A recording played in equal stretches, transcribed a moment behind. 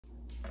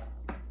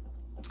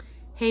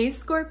Hey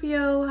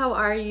Scorpio, how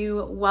are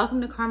you?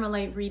 Welcome to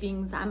KarmaLight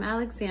readings. I'm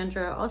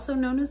Alexandra, also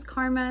known as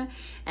Karma,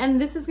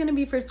 and this is going to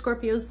be for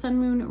Scorpio's Sun,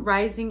 Moon,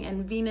 Rising,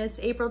 and Venus,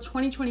 April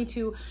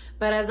 2022.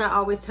 But as I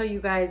always tell you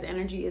guys,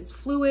 energy is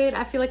fluid.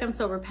 I feel like I'm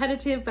so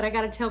repetitive, but I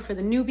got to tell for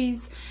the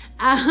newbies.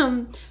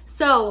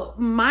 So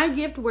my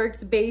gift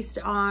works based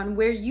on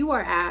where you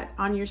are at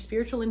on your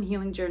spiritual and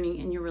healing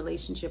journey in your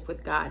relationship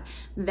with God.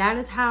 That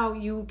is how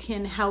you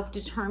can help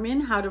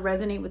determine how to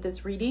resonate with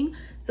this reading.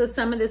 So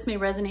some of this may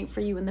resonate for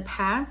you in the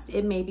past,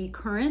 it may be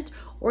current,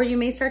 or you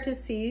may start to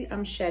see,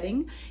 I'm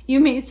shedding, you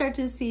may start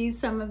to see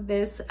some of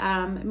this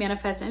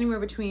manifest anywhere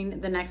between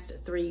the next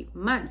 3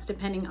 months,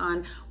 depending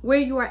on where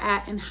you are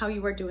at and how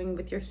you are doing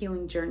with your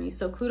healing journey.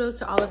 So kudos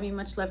to all of you,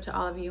 much love to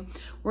all of you.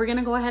 We're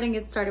gonna go ahead and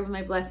get started with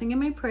my blessing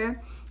and my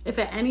prayer. If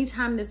at any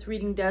time this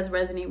reading does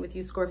resonate with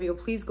you, Scorpio,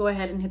 please go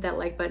ahead and hit that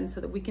like button so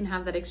that we can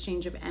have that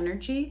exchange of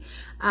energy.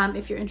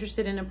 If you're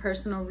interested in a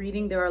personal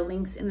reading, there are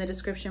links in the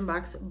description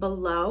box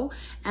below.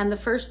 And the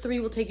first 3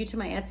 will take you to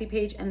my Etsy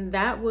page, and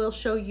that will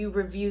show you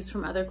reviews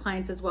from other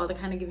clients as well to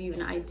kind of give you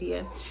an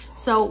idea.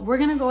 So we're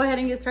going to go ahead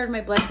and get started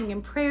with my blessing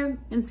and prayer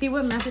and see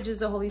what messages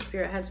the Holy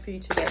Spirit has for you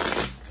today.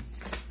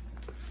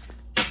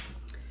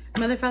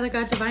 Mother, Father,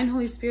 God, Divine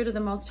Holy Spirit of the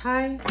Most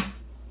High,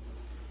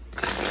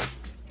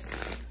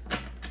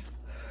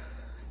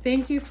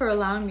 thank you for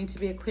allowing me to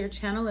be a clear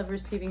channel of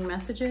receiving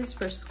messages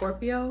for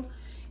Scorpio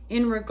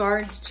in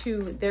regards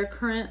to their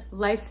current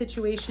life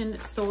situation,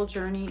 soul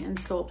journey, and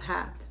soul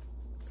path.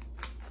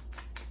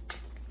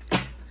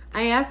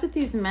 I ask that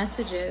these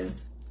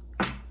messages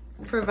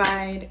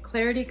provide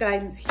clarity,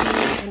 guidance,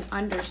 healing, and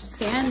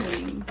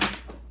understanding,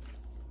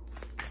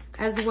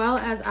 as well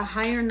as a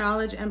higher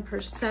knowledge and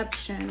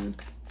perception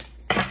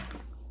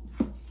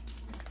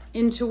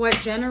into what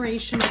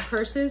generational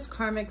curses,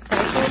 karmic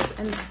cycles,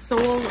 and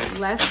soul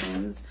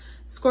lessons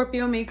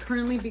Scorpio may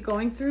currently be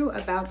going through,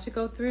 about to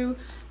go through,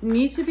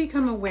 need to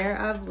become aware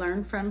of,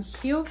 learn from,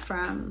 heal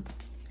from,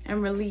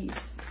 and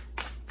release.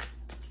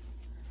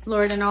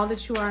 Lord, in all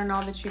that you are and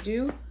all that you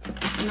do,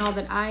 and all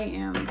that I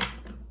am,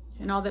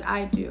 and all that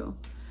I do,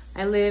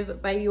 I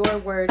live by your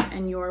word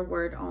and your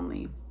word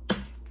only.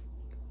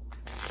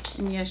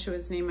 In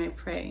Yeshua's name I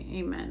pray,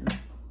 amen.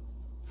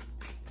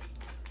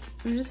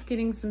 So I'm just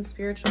getting some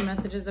spiritual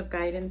messages of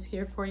guidance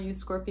here for you,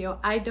 Scorpio.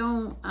 I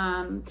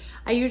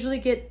usually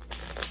get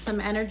some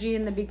energy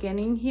in the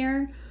beginning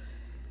here.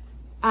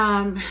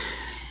 And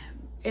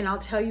I'll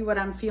tell you what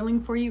I'm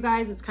feeling for you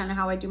guys. It's kind of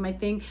how I do my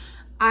thing.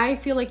 I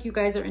feel like you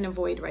guys are in a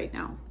void right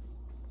now,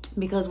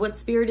 because what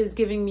Spirit is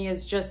giving me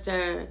is just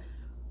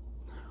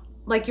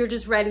like you're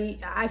just ready.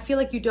 I feel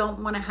like you don't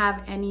want to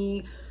have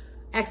any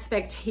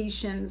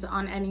expectations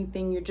on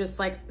anything. You're just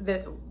like,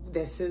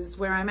 this is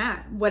where I'm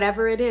at.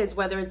 Whatever it is,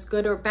 whether it's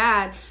good or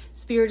bad,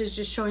 Spirit is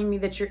just showing me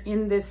that you're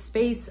in this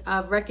space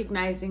of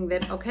recognizing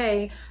that,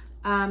 okay,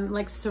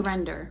 like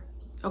surrender.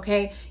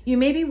 Okay, you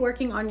may be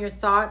working on your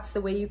thoughts,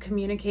 the way you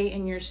communicate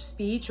in your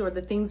speech, or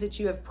the things that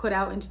you have put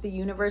out into the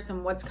universe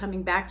and what's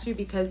coming back to you,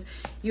 because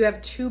you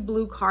have 2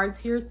 blue cards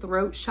here,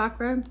 throat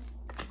chakra.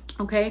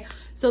 Okay,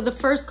 so the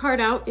first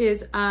card out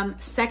is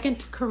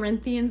 2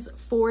 Corinthians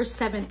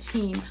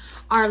 4:17.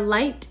 Our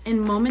light and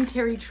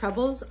momentary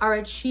troubles are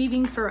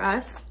achieving for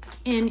us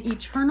an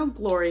eternal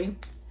glory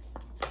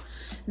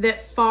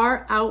that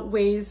far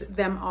outweighs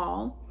them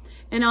all.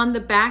 And on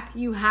the back,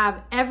 you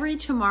have every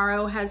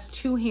tomorrow has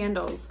 2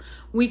 handles.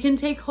 We can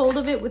take hold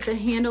of it with the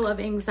handle of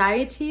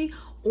anxiety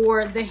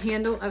or the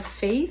handle of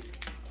faith.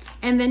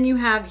 And then you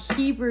have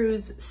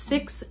Hebrews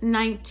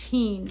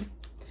 6:19.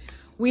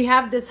 We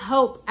have this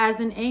hope as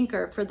an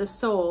anchor for the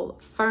soul,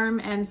 firm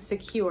and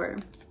secure.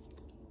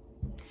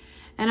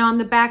 And on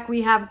the back,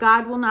 we have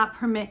God will not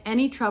permit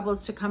any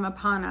troubles to come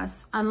upon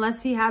us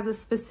unless he has a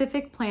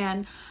specific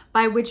plan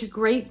by which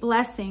great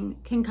blessing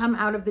can come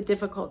out of the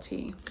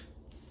difficulty.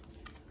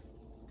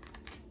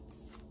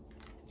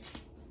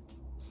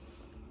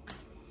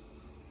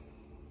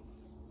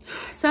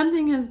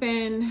 Something has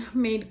been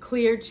made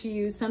clear to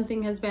you.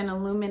 Something has been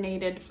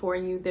illuminated for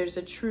you. There's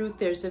a truth,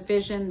 there's a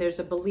vision, there's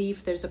a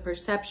belief, there's a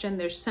perception,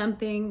 there's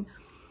something.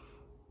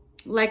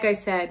 Like I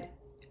said,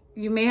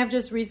 you may have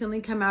just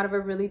recently come out of a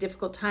really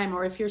difficult time,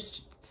 or if you're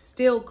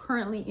still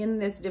currently in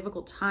this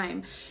difficult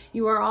time,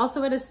 you are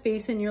also at a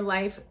space in your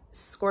life,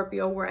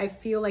 Scorpio, where I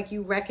feel like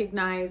you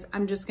recognize,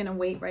 I'm just going to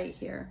wait right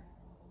here.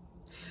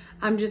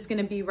 I'm just going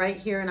to be right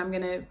here, and I'm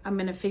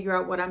going to figure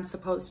out what I'm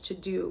supposed to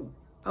do.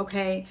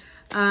 Okay,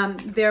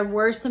 there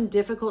were some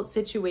difficult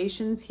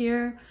situations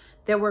here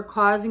that were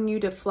causing you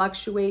to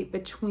fluctuate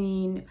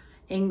between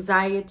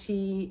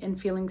anxiety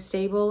and feeling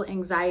stable,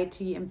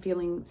 anxiety and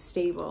feeling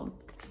stable.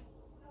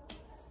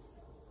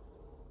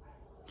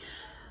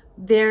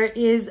 There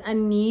is a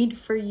need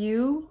for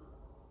you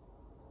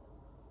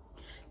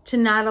to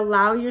not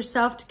allow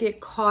yourself to get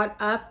caught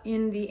up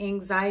in the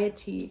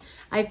anxiety.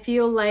 I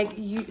feel like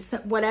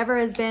whatever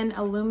has been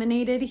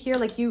illuminated here,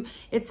 like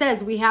it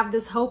says, we have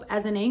this hope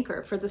as an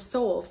anchor for the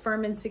soul,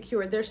 firm and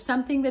secure. There's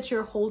something that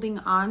you're holding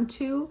on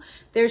to.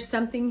 There's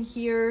something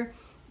here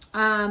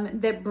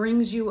that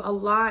brings you a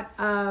lot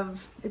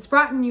of, it's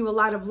brought in you a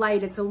lot of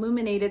light. It's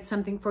illuminated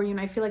something for you. And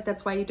I feel like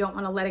that's why you don't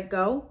want to let it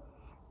go.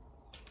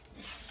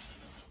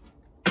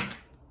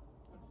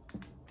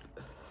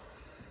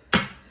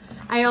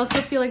 I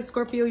also feel like,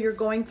 Scorpio, you're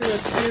going through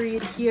a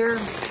period here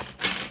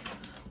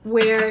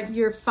where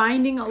you're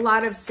finding a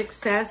lot of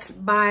success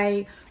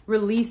by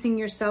releasing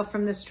yourself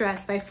from the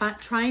stress, by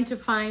trying to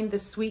find the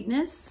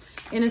sweetness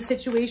in a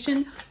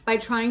situation, by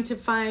trying to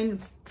find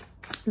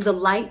the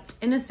light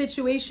in a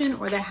situation,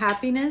 or the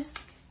happiness.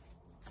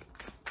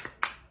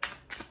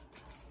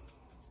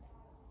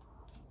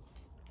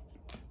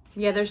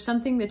 Yeah, there's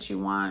something that you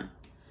want.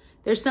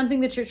 There's something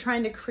that you're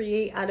trying to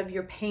create out of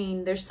your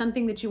pain. There's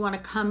something that you want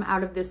to come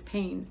out of this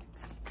pain.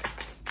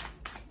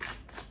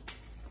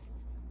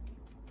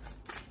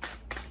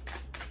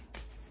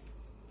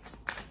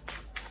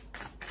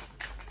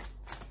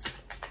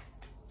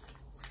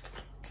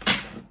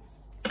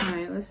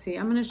 Let's see.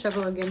 I'm going to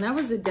shuffle again. That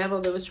was the devil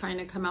that was trying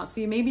to come out.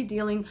 So you may be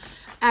dealing,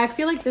 I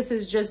feel like this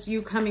is just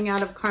you coming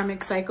out of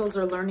karmic cycles,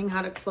 or learning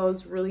how to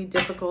close really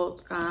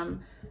difficult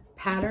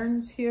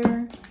patterns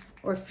here,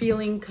 or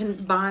feeling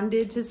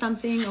bonded to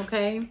something.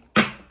 Okay.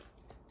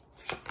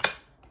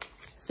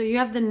 So you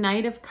have the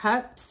Knight of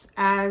Cups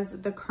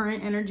as the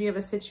current energy of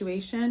a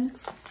situation.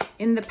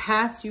 In the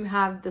past, you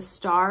have the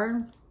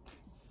Star.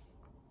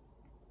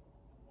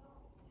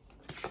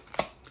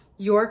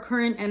 Your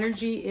current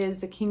energy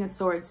is the King of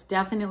Swords.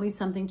 Definitely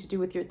something to do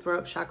with your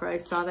throat chakra. I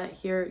saw that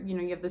here. You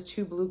know, you have those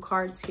 2 blue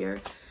cards here.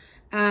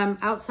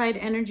 Outside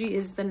energy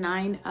is the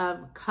 9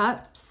 of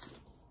Cups.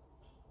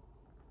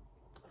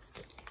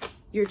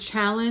 Your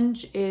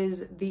challenge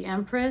is the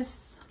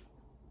Empress.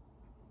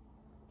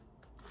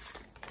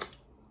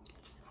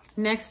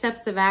 Next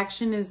steps of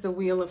action is the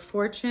Wheel of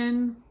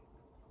Fortune.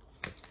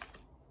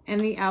 And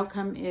the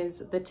outcome is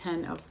the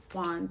 10 of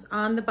Wands.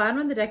 On the bottom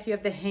of the deck, you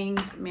have the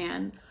Hanged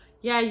Man.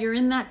 Yeah, you're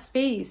in that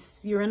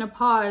space. You're in a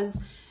pause.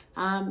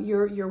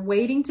 You're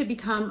waiting to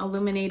become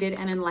illuminated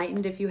and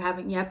enlightened if you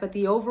haven't yet. But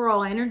the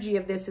overall energy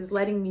of this is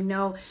letting me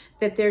know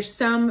that there's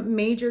some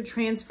major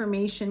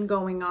transformation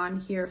going on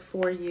here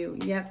for you.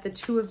 Yep, the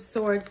 2 of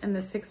Swords and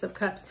the 6 of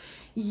Cups.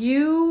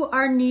 You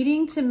are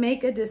needing to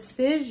make a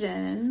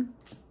decision.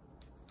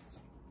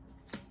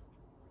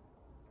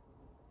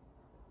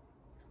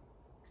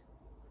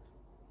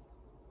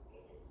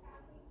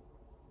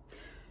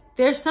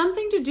 There's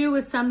something to do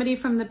with somebody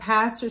from the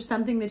past, or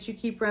something that you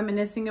keep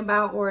reminiscing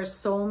about, or a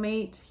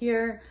soulmate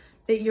here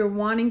that you're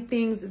wanting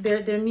things.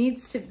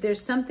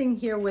 There's something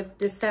here with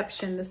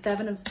deception. The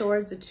 7 of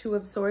Swords, the 2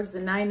 of Swords, the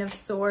 9 of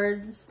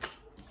Swords.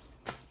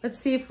 Let's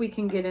see if we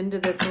can get into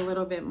this a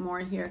little bit more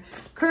here.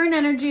 Current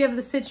energy of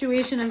the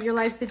situation, of your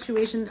life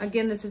situation.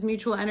 Again, this is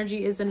mutual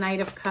energy, is the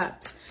Knight of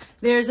Cups.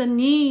 There's a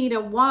need,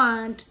 a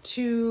want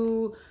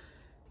to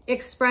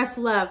express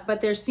love,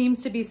 but there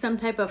seems to be some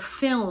type of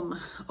film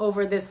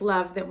over this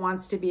love that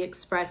wants to be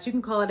expressed. You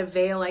can call it a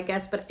veil, I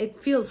guess, but it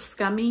feels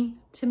scummy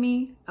to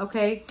me.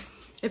 Okay,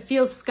 it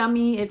feels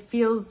scummy, it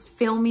feels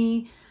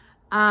filmy.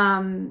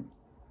 Love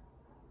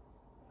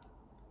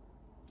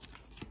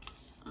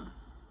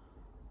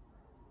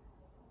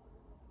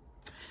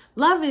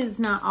is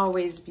not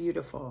always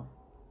beautiful.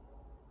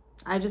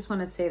 I just want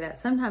to say that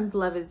sometimes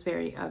love is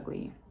very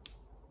ugly.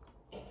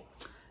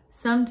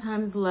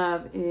 Sometimes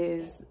love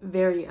is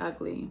very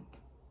ugly.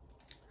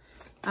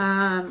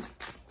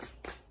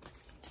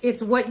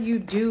 It's what you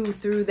do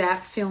through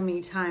that filmy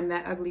time,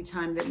 that ugly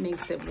time, that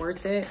makes it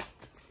worth it.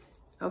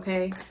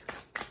 Okay.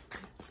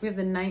 We have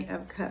the Knight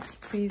of Cups.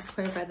 Please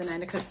clarify the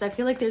Knight of Cups. I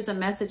feel like there's a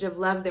message of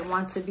love that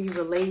wants to be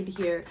relayed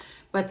here,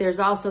 but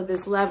there's also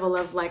this level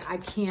of like, I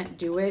can't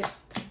do it.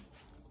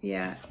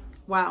 Yeah.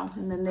 Wow.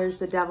 And then there's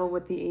the Devil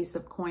with the Ace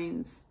of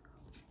Coins.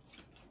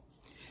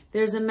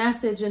 There's a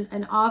message,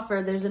 an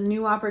offer, there's a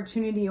new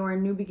opportunity or a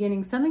new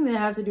beginning, something that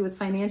has to do with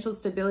financial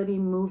stability,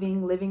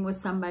 moving, living with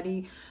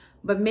somebody,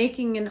 but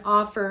making an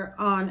offer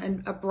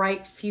on a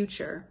bright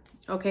future,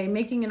 okay?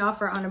 Making an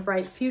offer on a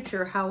bright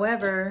future.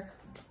 However,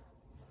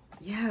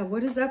 yeah,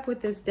 what is up with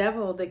this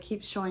devil that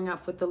keeps showing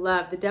up with the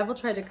love? The devil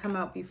tried to come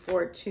out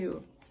before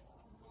too.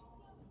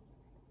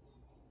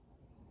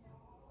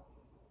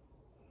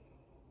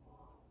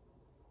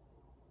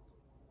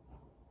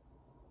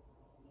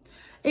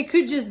 It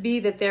could just be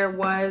that there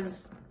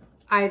was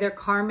either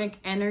karmic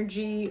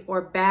energy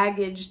or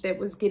baggage that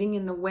was getting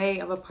in the way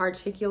of a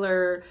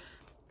particular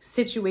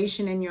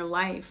situation in your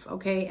life,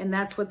 okay? And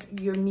that's what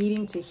you're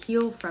needing to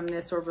heal from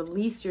this, or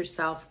release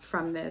yourself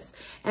from this.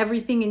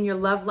 Everything in your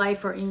love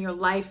life or in your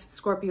life,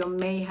 Scorpio,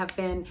 may have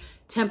been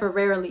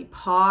temporarily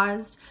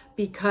paused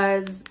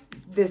because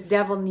this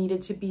devil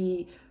needed to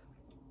be,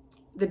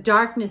 the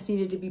darkness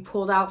needed to be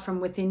pulled out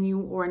from within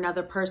you or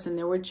another person.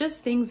 There were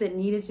just things that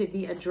needed to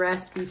be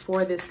addressed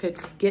before this could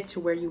get to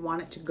where you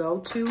want it to go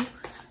to.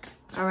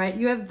 All right,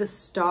 you have the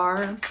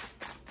Star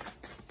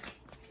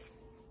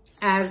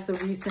as the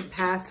recent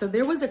past. So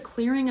there was a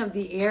clearing of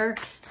the air.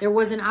 There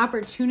was an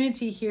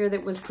opportunity here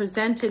that was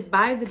presented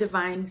by the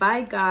divine,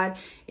 by God.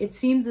 It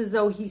seems as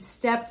though he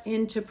stepped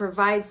in to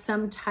provide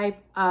some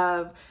type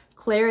of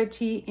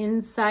clarity,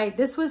 insight.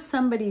 This was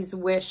somebody's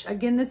wish.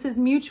 Again, this is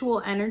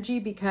mutual energy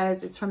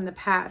because it's from the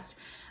past.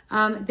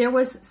 There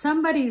was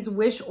somebody's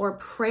wish or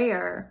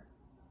prayer.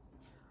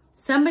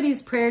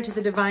 Somebody's prayer to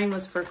the divine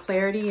was for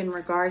clarity in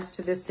regards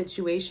to this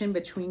situation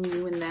between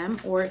you and them,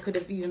 or it could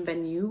have even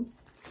been you.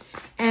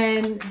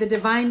 And the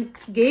divine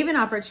gave an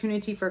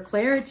opportunity for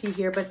clarity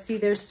here, but see,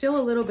 there's still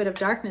a little bit of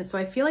darkness. So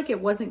I feel like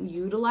it wasn't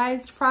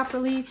utilized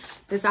properly,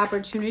 this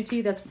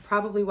opportunity. That's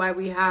probably why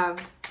we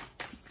have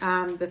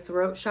the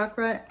throat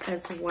chakra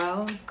as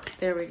well.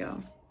 There we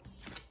go.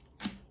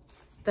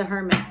 The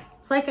Hermit.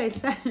 It's like I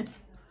said,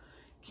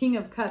 King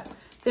of Cups.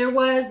 There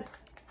was,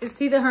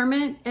 see the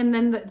Hermit? And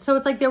then, so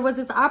it's like there was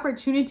this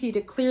opportunity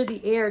to clear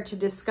the air, to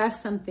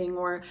discuss something,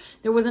 or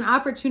there was an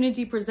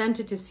opportunity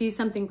presented to see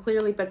something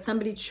clearly, but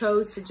somebody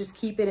chose to just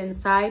keep it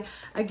inside.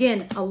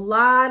 Again, a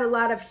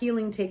lot of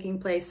healing taking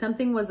place.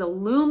 Something was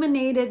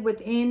illuminated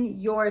within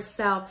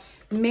yourself.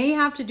 May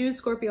have to do,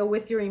 Scorpio,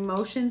 with your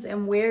emotions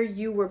and where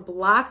you were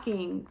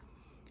blocking,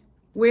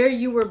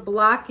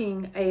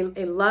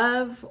 a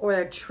love or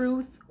a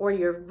truth or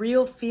your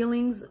real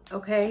feelings,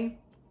 okay?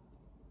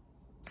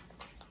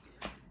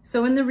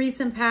 So in the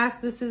recent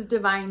past, this is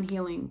divine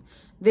healing.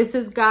 This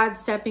is God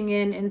stepping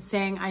in and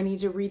saying, I need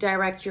to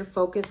redirect your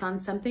focus on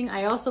something.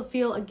 I also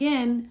feel,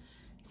 again,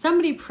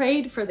 somebody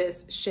prayed for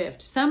this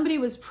shift. Somebody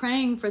was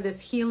praying for this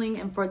healing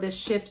and for this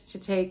shift to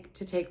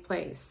take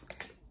place.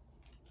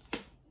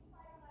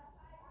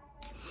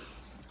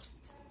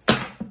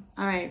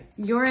 All right,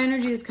 your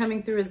energy is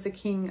coming through as the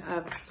King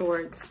of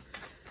Swords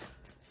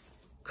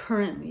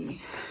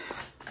currently.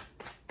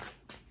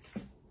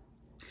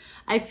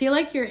 I feel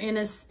like you're in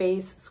a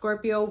space,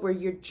 Scorpio, where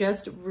you're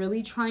just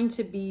really trying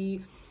to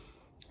be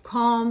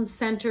calm,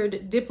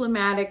 centered,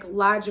 diplomatic,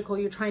 logical.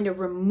 You're trying to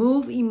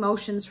remove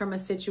emotions from a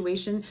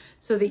situation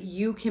so that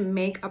you can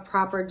make a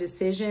proper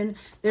decision.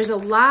 There's a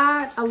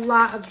lot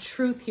of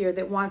truth here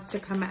that wants to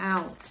come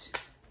out.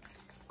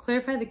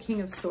 Clarify the King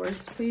of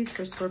Swords, please,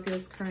 for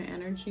Scorpio's current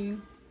energy.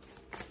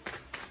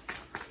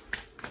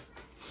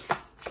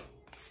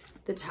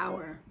 The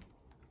Tower.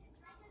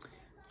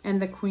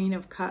 And the Queen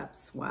of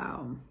Cups.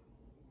 Wow.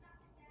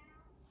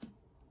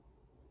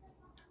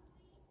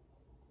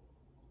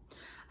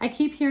 I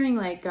keep hearing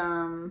like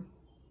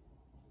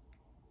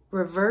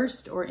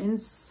reversed or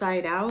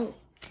inside out.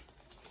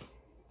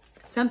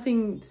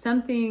 Something.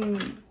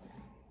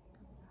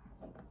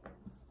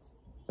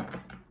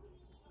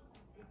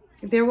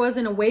 There was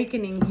an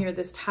awakening here,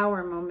 this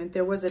Tower moment.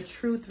 There was a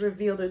truth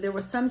revealed, or there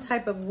was some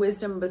type of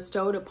wisdom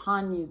bestowed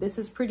upon you. This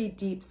is pretty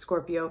deep,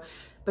 Scorpio.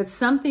 But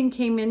something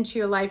came into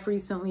your life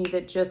recently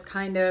that just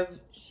kind of,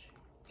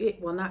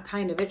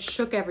 it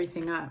shook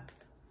everything up.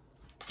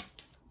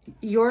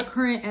 Your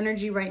current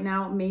energy right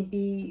now may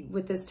be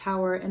with this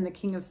Tower and the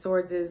King of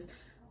Swords is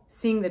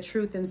seeing the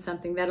truth in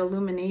something, that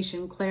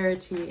illumination,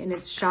 clarity, and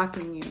it's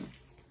shocking you.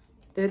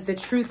 The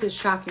truth is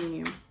shocking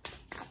you.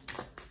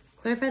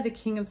 Clarify the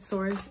King of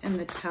Swords and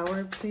the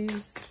Tower,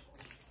 please.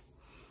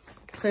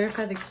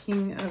 Clarify the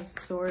King of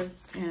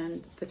Swords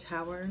and the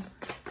Tower.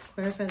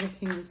 Clarify the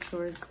King of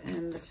Swords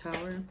and the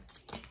Tower.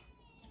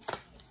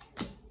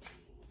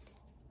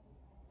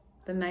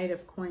 The Knight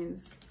of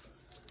Coins.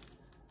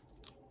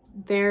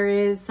 There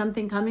is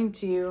something coming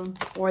to you,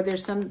 or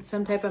there's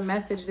some type of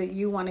message that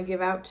you want to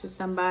give out to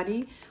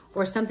somebody,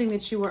 or something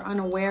that you were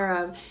unaware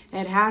of.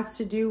 It has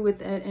to do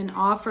with an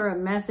offer, a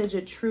message,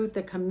 a truth,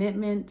 a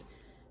commitment.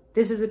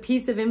 This is a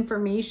piece of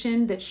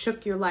information that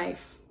shook your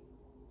life,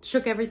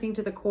 shook everything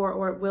to the core,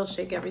 or it will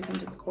shake everything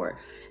to the core.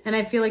 And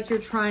I feel like you're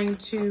trying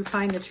to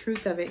find the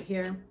truth of it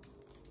here.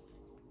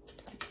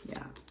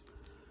 Yeah.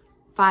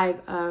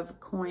 5 of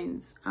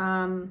Coins.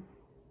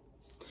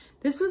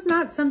 This was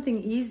not something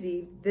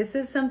easy. This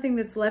is something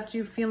that's left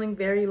you feeling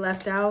very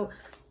left out,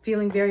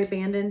 feeling very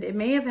abandoned. It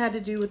may have had to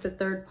do with a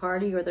third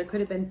party, or there could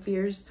have been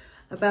fears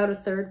about a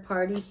third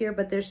party here,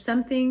 but there's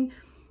something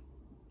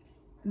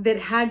that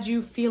had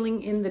you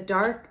feeling in the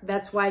dark.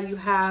 That's why you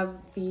have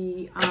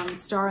the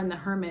Star and the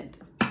Hermit.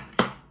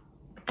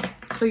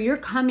 So you're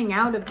coming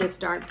out of this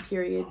dark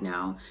period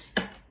now.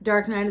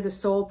 Dark night of the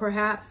soul,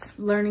 perhaps,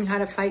 learning how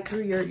to fight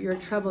through your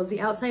troubles. The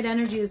outside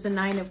energy is the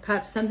 9 of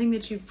Cups. Something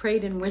that you've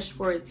prayed and wished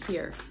for is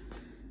here.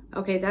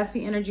 Okay, that's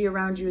the energy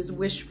around you, is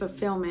wish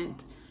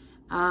fulfillment.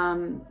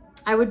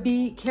 I would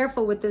be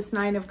careful with this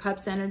 9 of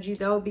Cups energy,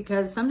 though,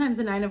 because sometimes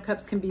the 9 of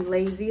Cups can be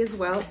lazy as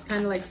well. It's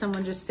kind of like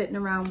someone just sitting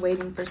around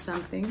waiting for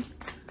something.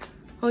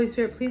 Holy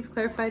Spirit, please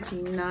clarify the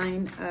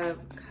 9 of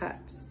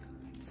Cups.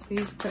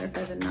 Please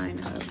clarify the 9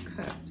 of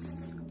Cups.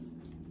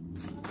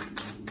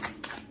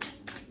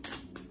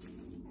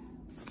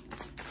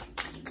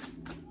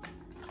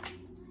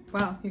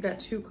 Wow, you got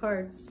 2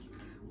 cards.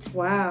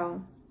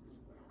 Wow.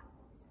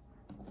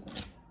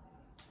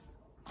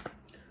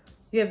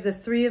 You have the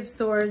 3 of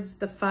Swords,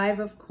 the 5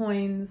 of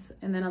Coins,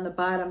 and then on the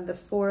bottom, the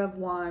 4 of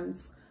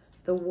Wands,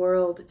 the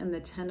World, and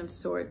the 10 of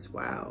Swords.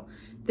 Wow.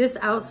 This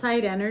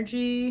outside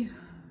energy,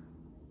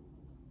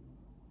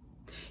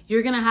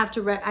 you're going to have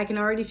to, I can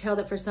already tell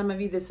that for some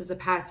of you, this is a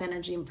past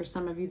energy, and for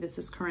some of you, this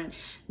is current.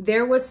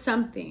 There was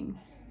something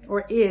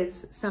or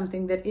is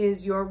something that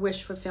is your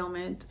wish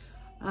fulfillment,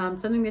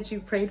 something that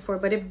you've prayed for,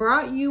 but it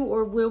brought you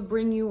or will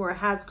bring you or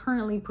has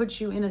currently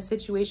put you in a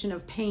situation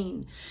of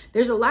pain.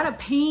 There's a lot of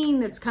pain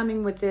that's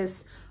coming with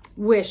this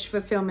wish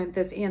fulfillment,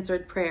 this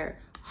answered prayer.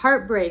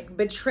 Heartbreak,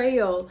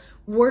 betrayal,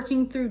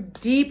 working through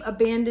deep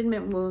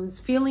abandonment wounds,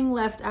 feeling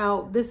left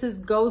out. This is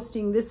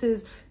ghosting. This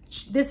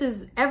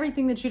is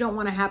everything that you don't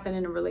want to happen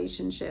in a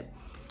relationship.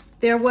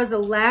 There was a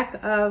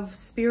lack of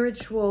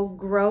spiritual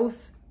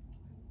growth.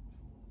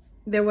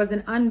 There was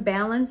an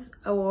unbalance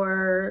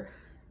or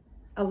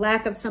a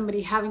lack of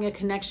somebody having a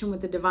connection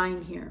with the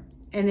divine here.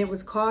 And it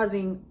was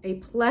causing a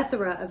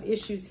plethora of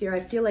issues here.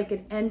 I feel like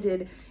it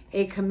ended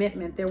a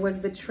commitment. There was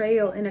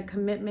betrayal in a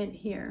commitment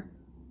here.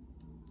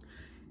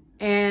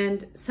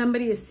 And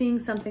somebody is seeing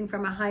something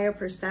from a higher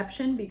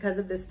perception because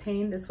of this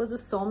pain. This was a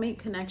soulmate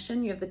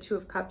connection. You have the Two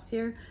of Cups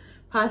here.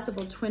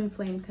 Possible twin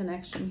flame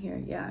connection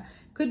here. Yeah.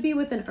 Could be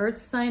with an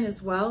earth sign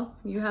as well.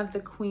 You have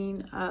the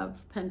Queen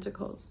of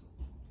Pentacles.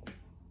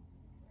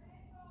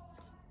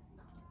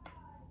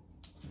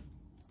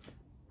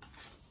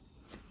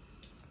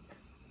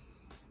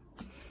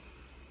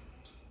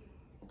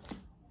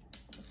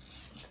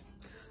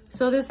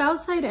 So this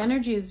outside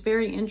energy is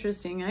very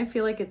interesting. I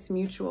feel like it's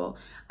mutual.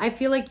 I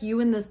feel like you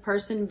and this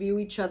person view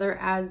each other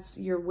as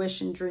your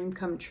wish and dream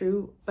come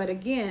true. But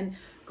again,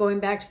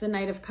 going back to the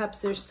Knight of Cups,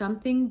 there's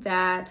something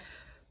that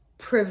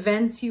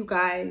prevents you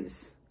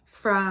guys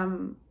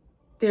from,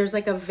 there's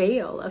like a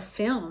veil, a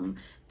film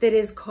that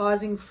is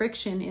causing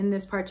friction in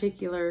this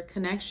particular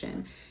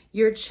connection.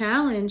 Your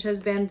challenge has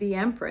been the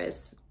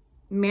Empress,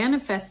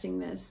 manifesting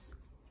this,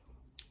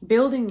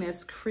 building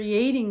this,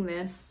 creating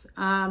this,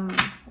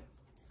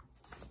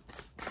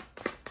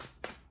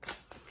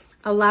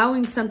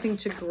 allowing something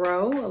to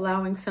grow,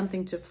 allowing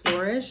something to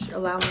flourish,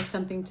 allowing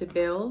something to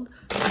build.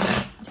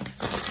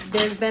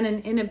 There's been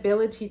an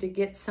inability to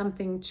get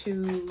something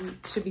to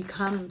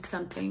become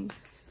something.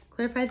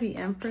 Clarify the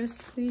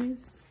Empress,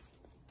 please.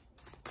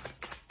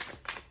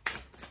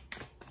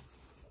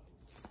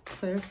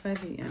 Clarify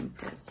the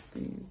Empress,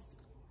 please.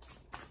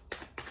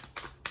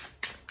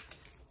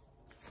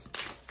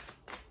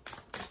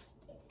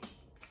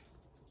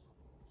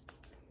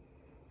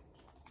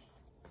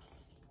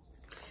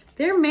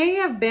 There may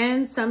have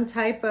been some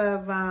type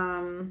of,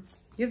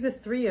 you have the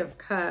Three of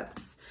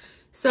Cups.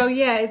 So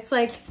yeah, it's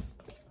like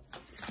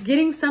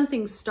getting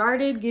something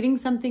started, getting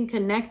something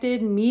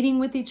connected, meeting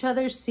with each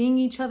other, seeing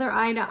each other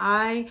eye to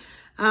eye.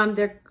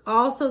 There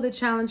also, the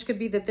challenge could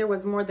be that there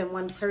was more than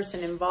one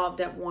person involved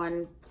at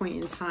one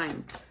point in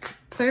time.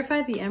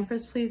 Clarify the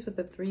Empress, please, with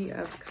the Three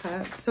of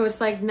Cups. So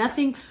it's like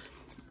nothing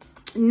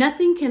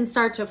can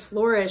start to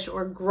flourish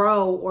or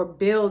grow or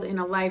build in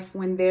a life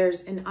when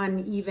there's an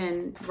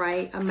uneven,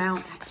 right,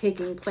 amount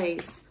taking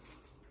place.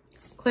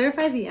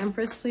 Clarify the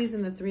Empress, please,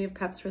 and the Three of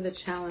Cups for the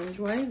challenge.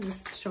 Why is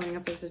this showing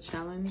up as a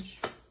challenge?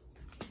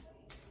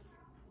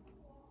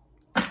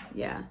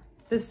 Yeah,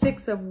 the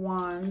Six of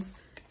Wands.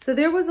 So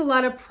there was a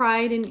lot of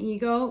pride and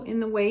ego in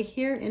the way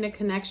here in a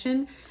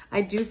connection.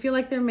 I do feel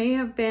like there may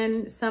have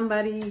been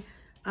somebody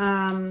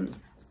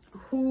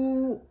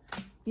who...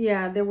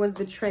 yeah, there was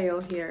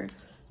betrayal here.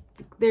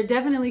 There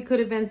definitely could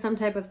have been some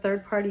type of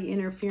third-party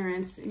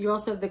interference. You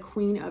also have the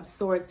Queen of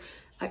Swords.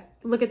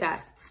 Look at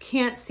that.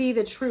 Can't see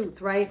the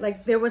truth, right?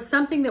 Like there was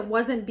something that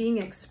wasn't being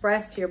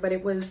expressed here, but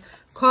it was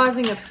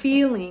causing a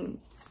feeling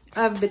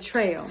of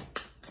betrayal.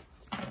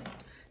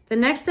 The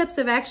next steps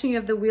of action, you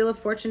have the Wheel of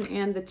Fortune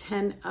and the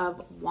Ten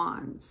of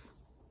Wands.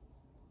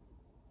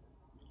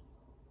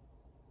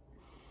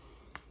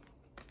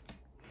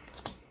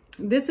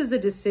 This is a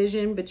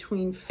decision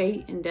between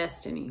fate and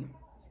destiny.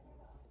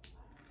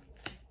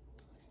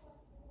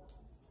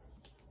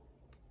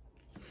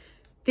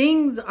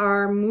 Things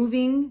are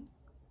moving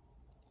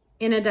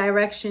in a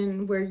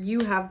direction where you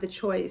have the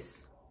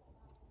choice.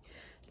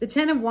 The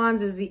Ten of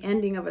Wands is the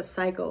ending of a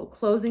cycle,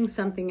 closing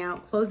something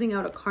out, closing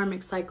out a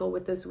karmic cycle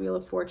with this Wheel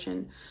of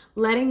Fortune,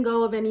 letting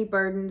go of any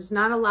burdens,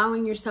 not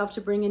allowing yourself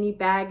to bring any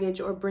baggage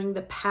or bring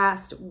the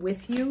past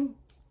with you.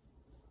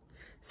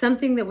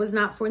 Something that was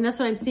not for, and that's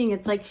what I'm seeing.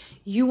 It's like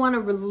you want to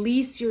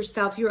release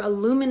yourself. You're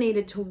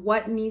illuminated to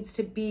what needs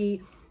to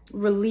be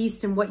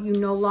released and what you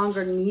no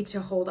longer need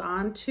to hold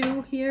on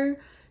to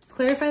here.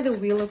 Clarify the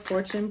Wheel of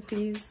Fortune,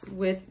 please,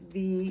 with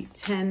the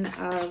Ten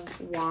of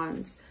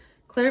Wands.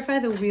 Clarify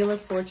the Wheel of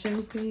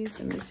Fortune,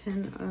 please, and the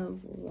Ten of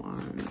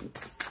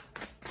Wands.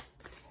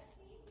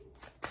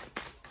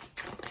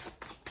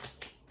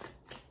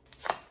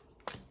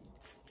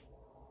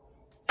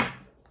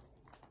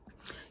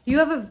 You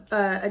have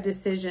a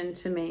decision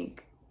to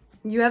make.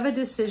 You have a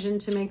decision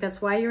to make.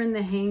 That's why you're in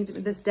the Hanged.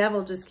 This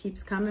devil just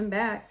keeps coming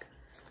back.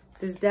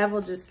 This devil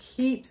just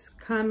keeps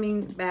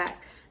coming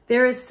back.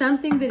 There is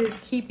something that is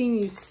keeping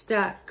you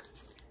stuck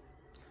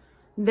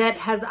that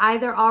has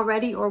either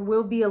already or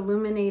will be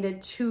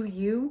illuminated to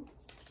you.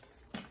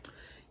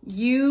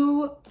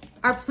 You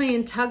are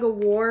playing tug of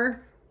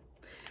war.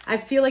 I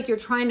feel like you're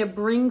trying to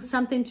bring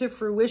something to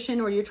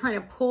fruition, or you're trying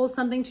to pull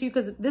something to you,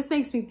 because this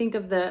makes me think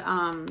of the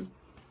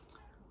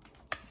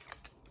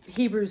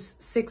Hebrews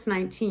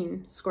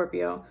 6:19,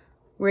 Scorpio,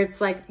 where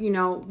it's like, you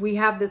know, we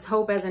have this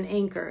hope as an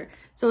anchor.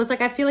 So it's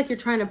like, I feel like you're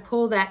trying to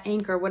pull that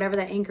anchor, whatever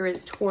that anchor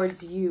is,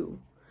 towards you.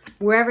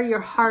 Wherever your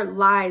heart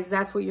lies,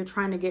 that's what you're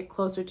trying to get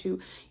closer to.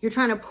 You're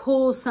trying to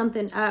pull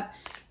something up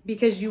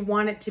because you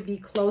want it to be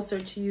closer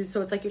to you.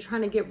 So it's like you're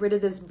trying to get rid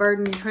of this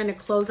burden. You're trying to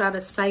close out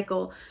a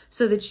cycle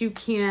so that you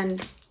can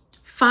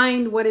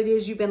find what it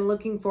is you've been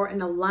looking for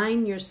and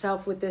align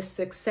yourself with this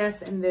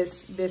success and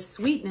this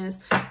sweetness.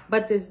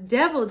 But this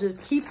devil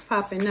just keeps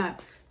popping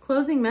up.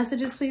 Closing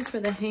messages, please, for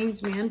the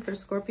Hanged Man for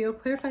Scorpio.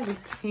 Clarify the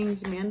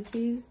Hanged Man,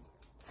 please.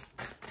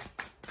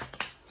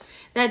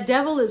 That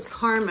devil is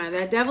karma.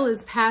 That devil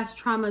is past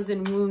traumas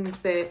and wounds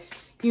that,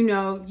 you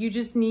know, you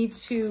just need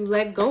to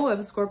let go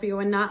of, Scorpio,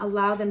 and not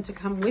allow them to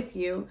come with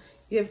you.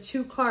 You have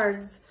 2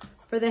 cards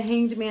for the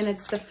Hanged Man.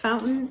 It's the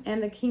Fountain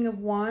and the King of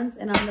Wands.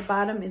 And on the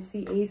bottom, it's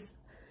the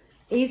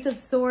Ace of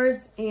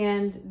Swords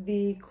and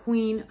the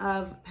Queen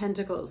of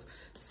Pentacles.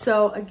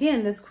 So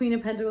again, this Queen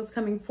of Pentacles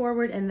coming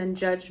forward, and then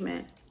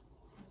Judgment.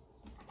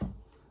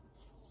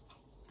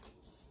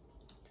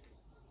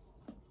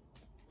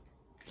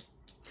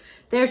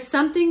 There's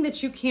something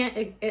that you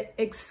can't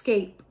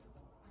escape.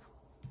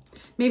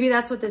 Maybe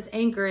that's what this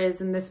anchor is,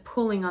 and this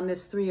pulling on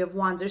this 3 of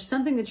Wands. There's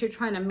something that you're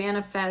trying to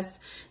manifest,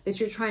 that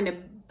you're trying to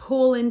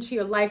pull into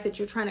your life, that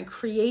you're trying to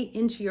create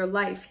into your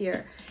life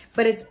here.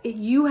 But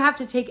you have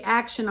to take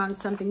action on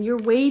something. You're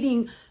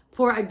waiting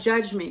for a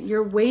judgment.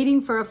 You're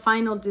waiting for a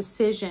final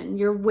decision.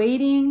 You're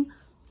waiting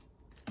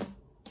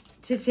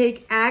to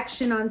take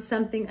action on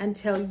something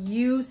until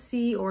you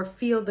see or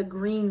feel the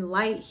green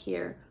light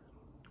here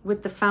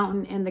with the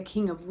Fountain and the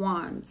King of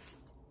Wands.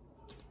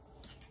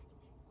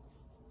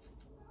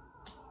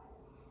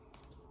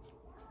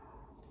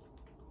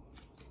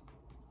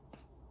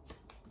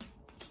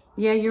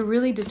 Yeah, you're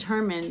really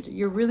determined.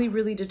 You're really,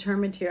 really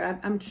determined here.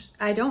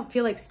 I don't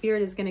feel like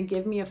Spirit is going to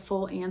give me a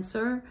full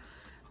answer.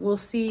 We'll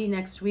see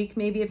next week,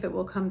 maybe, if it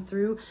will come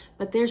through.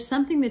 But there's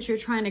something that you're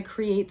trying to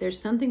create. There's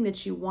something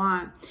that you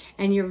want.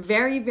 And you're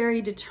very,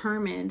 very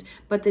determined.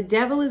 But the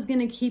devil is going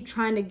to keep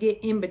trying to get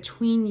in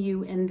between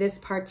you and this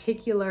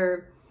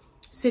particular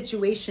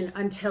situation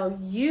until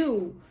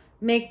you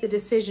make the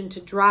decision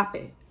to drop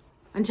it.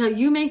 Until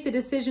you make the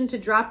decision to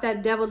drop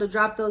that devil, to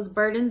drop those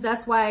burdens.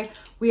 That's why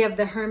we have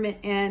the Hermit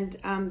and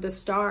the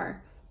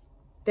Star.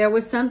 There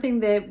was something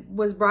that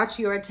was brought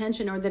to your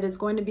attention, or that is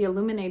going to be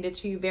illuminated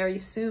to you very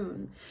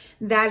soon.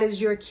 That is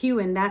your cue,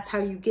 and that's how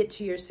you get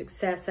to your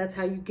success. That's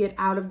how you get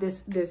out of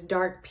this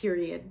dark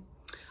period.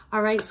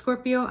 All right,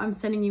 Scorpio, I'm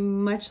sending you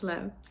much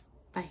love.